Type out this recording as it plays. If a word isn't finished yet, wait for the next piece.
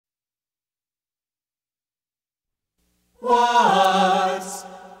What's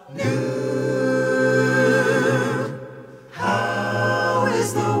new? How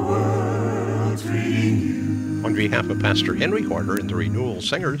is the world treating you? On behalf of Pastor Henry Harder and the Renewal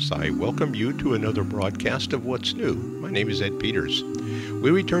Singers, I welcome you to another broadcast of What's New. My name is Ed Peters. We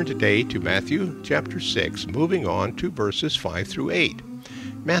return today to Matthew chapter 6, moving on to verses 5 through 8.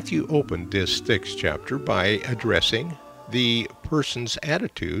 Matthew opened this 6th chapter by addressing the person's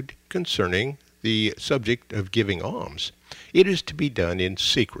attitude concerning the subject of giving alms. It is to be done in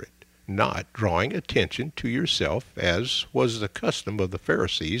secret, not drawing attention to yourself, as was the custom of the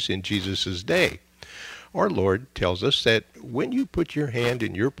Pharisees in Jesus' day. Our Lord tells us that when you put your hand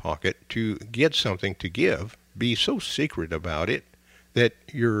in your pocket to get something to give, be so secret about it that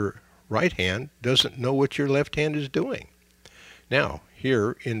your right hand doesn't know what your left hand is doing. Now,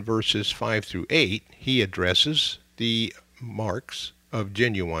 here in verses 5 through 8, he addresses the marks of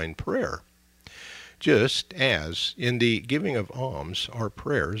genuine prayer. Just as in the giving of alms, our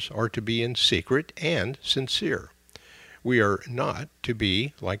prayers are to be in secret and sincere. We are not to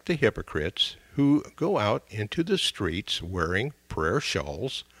be like the hypocrites who go out into the streets wearing prayer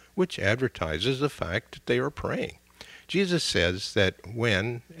shawls, which advertises the fact that they are praying. Jesus says that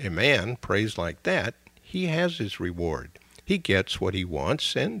when a man prays like that, he has his reward. He gets what he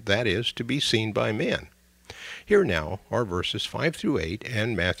wants, and that is to be seen by men. Here now are verses 5 through 8,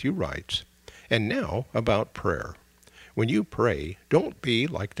 and Matthew writes, "And now about prayer. When you pray, don't be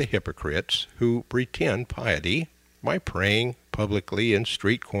like the hypocrites who pretend piety by praying publicly in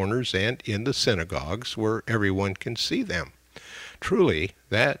street corners and in the synagogues where everyone can see them. Truly,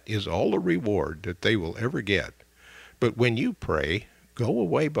 that is all the reward that they will ever get. But when you pray, go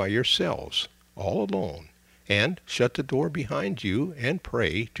away by yourselves, all alone, and shut the door behind you and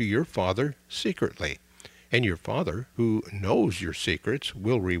pray to your Father secretly. And your Father, who knows your secrets,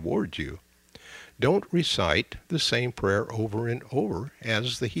 will reward you. Don't recite the same prayer over and over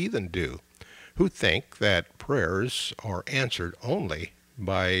as the heathen do, who think that prayers are answered only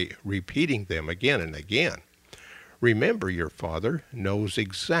by repeating them again and again. Remember, your Father knows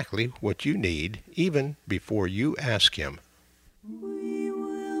exactly what you need even before you ask him." We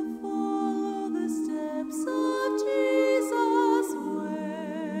will follow the steps of Jesus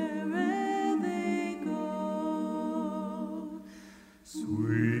wherever they go.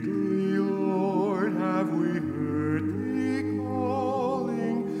 Sweetly, Lord, have we heard thee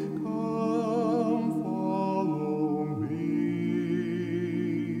calling, "Come, follow me."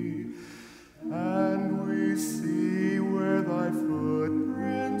 And we see where thy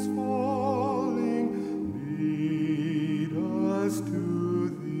footprints falling lead us to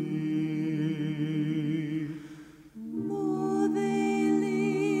thee. Though they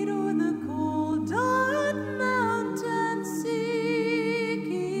lead o'er the cold, dark mountain,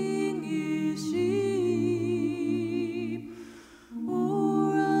 seeking his sheep,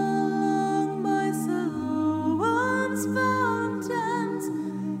 or along by Siloam's fountains,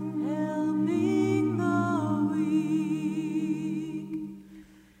 helping the weak.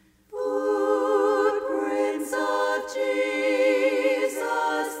 Footprints of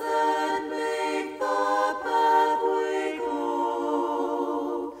Jesus that make the pathway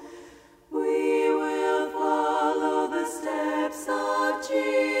glow. We will follow the steps of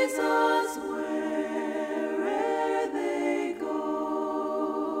Jesus wherever they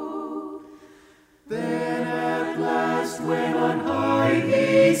go. Then at last, when on high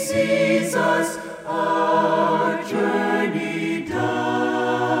he sees us, our journey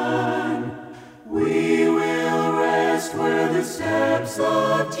done, we will rest where the steps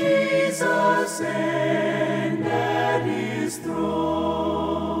of Jesus end at his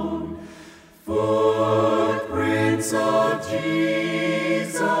throne. Footprints of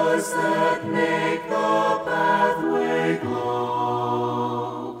Jesus that make the pathway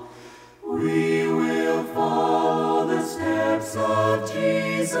glow. We will follow the steps of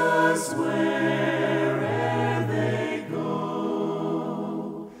Jesus wherever they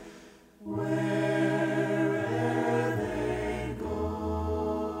go. Wherever they go.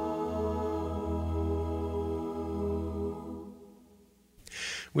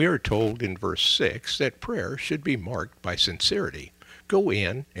 We are told in verse 6 that prayer should be marked by sincerity. Go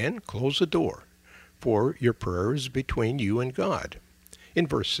in and close the door, for your prayer is between you and God. In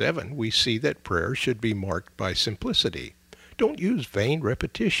verse 7, we see that prayer should be marked by simplicity. Don't use vain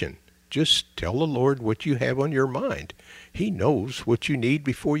repetition. Just tell the Lord what you have on your mind. He knows what you need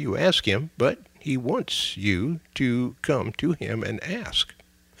before you ask him, but he wants you to come to him and ask.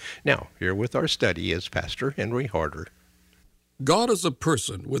 Now, here with our study is Pastor Henry Harder. God is a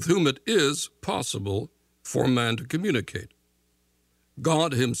person with whom it is possible for man to communicate.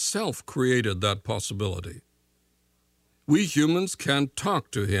 God himself created that possibility. We humans can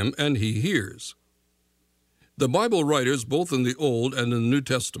talk to him, and he hears. The Bible writers, both in the Old and in the New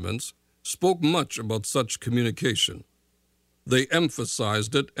Testaments, spoke much about such communication. They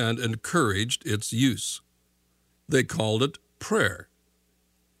emphasized it and encouraged its use. They called it prayer.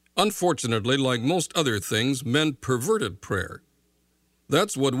 Unfortunately, like most other things, men perverted prayer.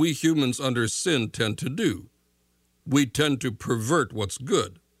 That's what we humans under sin tend to do. We tend to pervert what's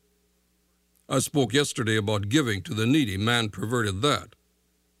good. I spoke yesterday about giving to the needy. Man perverted that.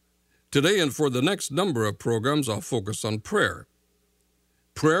 Today and for the next number of programs, I'll focus on prayer.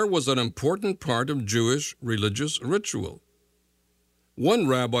 Prayer was an important part of Jewish religious ritual. One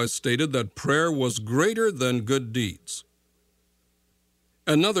rabbi stated that prayer was greater than good deeds.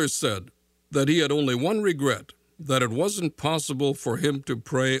 Another said that he had only one regret, that it wasn't possible for him to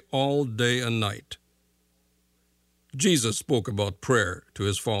pray all day and night. Jesus spoke about prayer to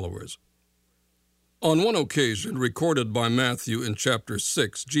his followers. On one occasion, recorded by Matthew in chapter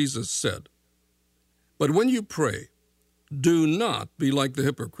 6, Jesus said, "But when you pray, do not be like the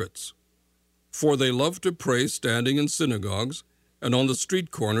hypocrites, for they love to pray standing in synagogues and on the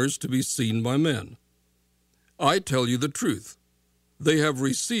street corners to be seen by men. I tell you the truth, they have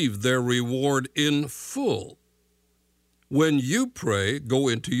received their reward in full. When you pray, go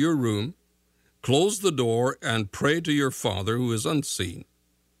into your room, close the door, and pray to your Father who is unseen.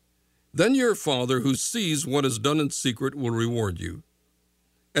 Then your Father who sees what is done in secret will reward you.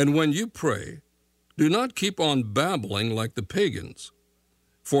 And when you pray, do not keep on babbling like the pagans,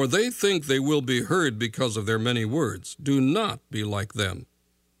 for they think they will be heard because of their many words. Do not be like them,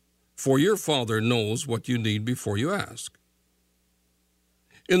 for your Father knows what you need before you ask."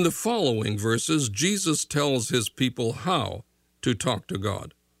 In the following verses, Jesus tells his people how to talk to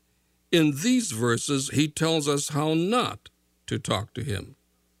God. In these verses, he tells us how not to talk to him.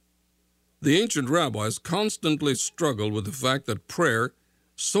 The ancient rabbis constantly struggled with the fact that prayer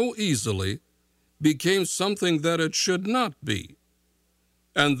so easily became something that it should not be,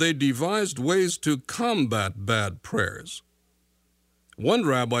 and they devised ways to combat bad prayers. One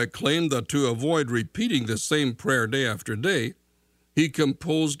rabbi claimed that to avoid repeating the same prayer day after day, he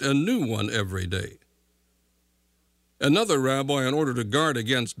composed a new one every day. Another rabbi, in order to guard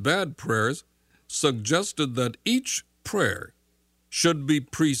against bad prayers, suggested that each prayer should be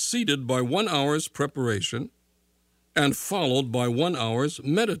preceded by 1 hour's preparation and followed by 1 hour's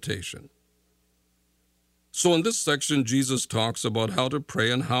meditation. So in this section, Jesus talks about how to pray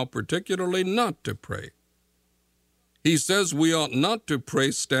and how particularly not to pray. He says we ought not to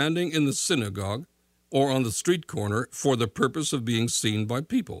pray standing in the synagogue or on the street corner for the purpose of being seen by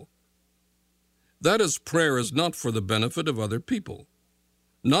people. That is, prayer is not for the benefit of other people,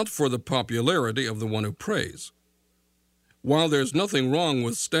 not for the popularity of the one who prays. While there's nothing wrong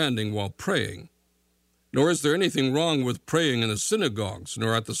with standing while praying, nor is there anything wrong with praying in the synagogues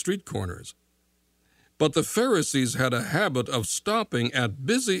nor at the street corners, but the Pharisees had a habit of stopping at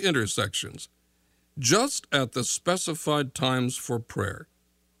busy intersections just at the specified times for prayer.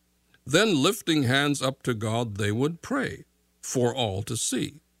 Then, lifting hands up to God, they would pray for all to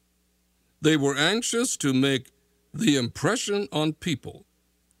see. They were anxious to make the impression on people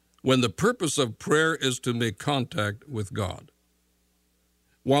when the purpose of prayer is to make contact with God.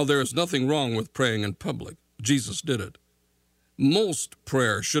 While there is nothing wrong with praying in public, Jesus did it. Most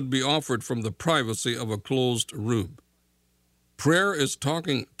prayer should be offered from the privacy of a closed room. Prayer is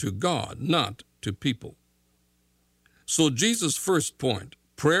talking to God, not to people. So Jesus' first point,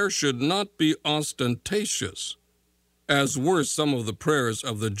 prayer should not be ostentatious, as were some of the prayers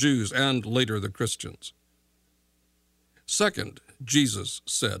of the Jews and later the Christians. Second, Jesus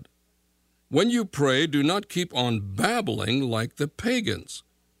said, "When you pray, do not keep on babbling like the pagans,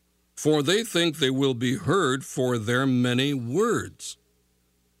 for they think they will be heard for their many words."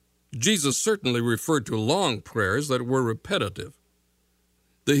 Jesus certainly referred to long prayers that were repetitive.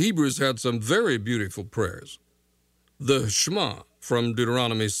 The Hebrews had some very beautiful prayers. The Shema from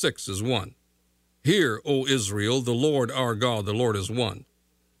Deuteronomy 6 is one. "Hear, O Israel, the Lord our God, the Lord is one."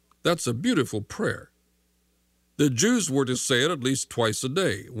 That's a beautiful prayer. The Jews were to say it at least twice a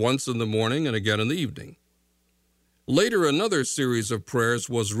day, once in the morning and again in the evening. Later, another series of prayers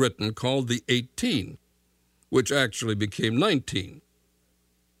was written called the 18, which actually became 19.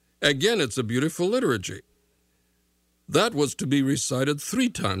 Again, it's a beautiful liturgy. That was to be recited 3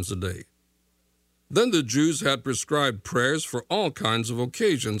 times a day. Then the Jews had prescribed prayers for all kinds of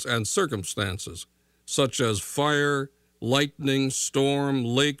occasions and circumstances, such as fire, lightning, storm,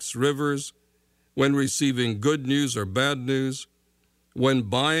 lakes, rivers, when receiving good news or bad news, when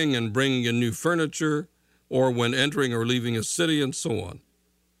buying and bringing in new furniture, or when entering or leaving a city, and so on.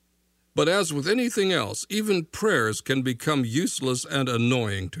 But as with anything else, even prayers can become useless and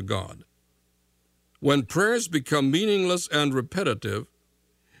annoying to God. When prayers become meaningless and repetitive,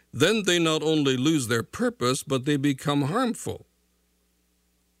 then they not only lose their purpose, but they become harmful.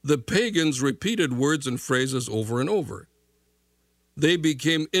 The pagans repeated words and phrases over and over. They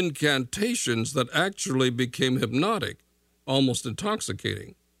became incantations that actually became hypnotic, almost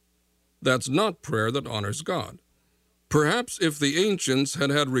intoxicating. That's not prayer that honors God. Perhaps if the ancients had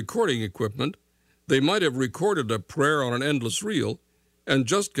had recording equipment, they might have recorded a prayer on an endless reel and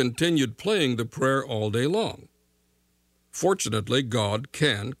just continued playing the prayer all day long. Fortunately, God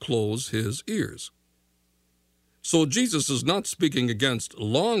can close his ears. So Jesus is not speaking against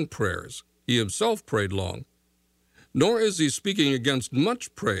long prayers. He himself prayed long. Nor is he speaking against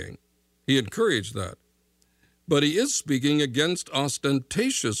much praying. He encouraged that. But he is speaking against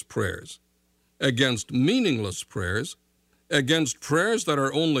ostentatious prayers, against meaningless prayers, against prayers that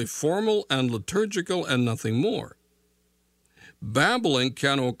are only formal and liturgical and nothing more. Babbling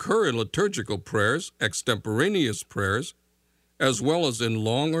can occur in liturgical prayers, extemporaneous prayers, as well as in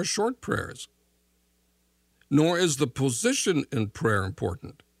long or short prayers. Nor is the position in prayer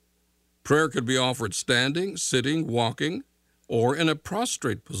important. Prayer could be offered standing, sitting, walking, or in a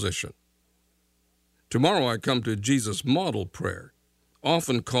prostrate position. Tomorrow I come to Jesus' model prayer,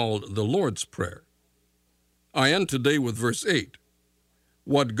 often called the Lord's Prayer. I end today with verse 8.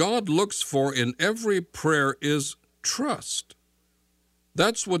 What God looks for in every prayer is trust.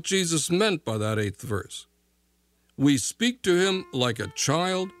 That's what Jesus meant by that 8th verse. We speak to him like a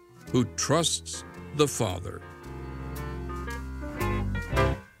child who trusts the Father.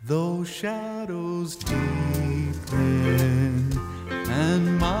 Though shadows deepen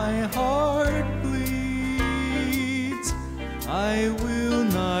and my heart bleeds, I will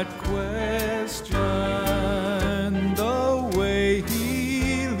not question the way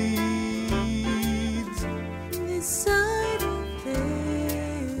he leads. This side of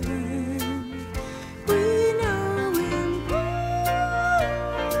heaven, we know him well.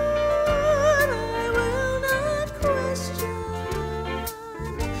 I will not question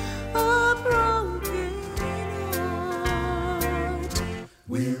a broken heart.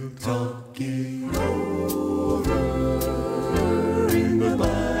 We'll talk it over in the by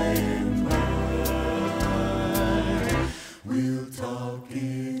and by. We'll talk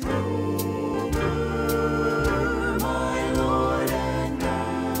it over, my Lord and I.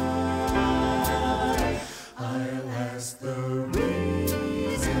 I'll ask the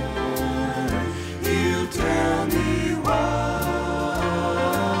reason, he'll tell me why.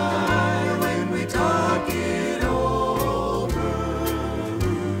 When we talk it over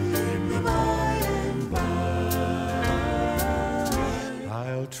in the by and by,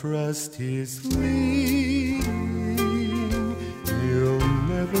 I'll trust his leading, he'll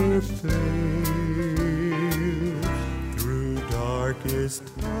never fail. Through darkest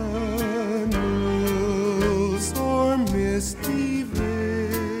tunnels or misty veil,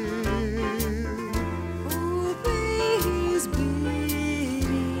 Obey his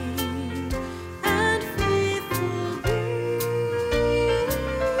bidding and faithful be.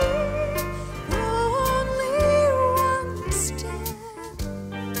 Only one step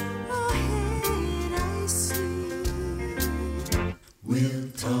ahead I see. we'll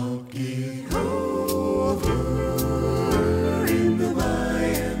talk it over in the by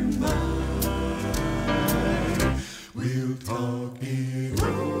and by. We'll talk it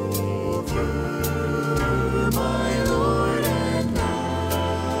over, my Lord and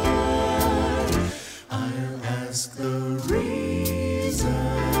I'll ask the reason,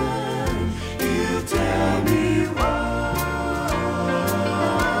 he'll tell me why.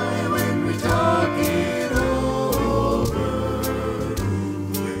 When we talk it over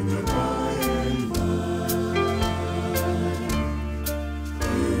in the by and by,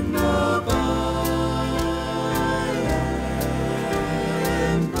 in the by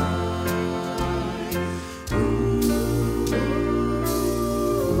and by.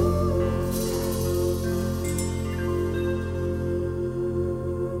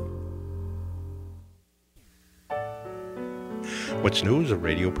 What's New is a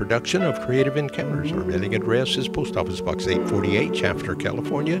radio production of Creative Encounters. Our mailing address is Post Office Box 848, Shafter,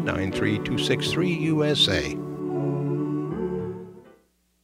 California, 93263, USA.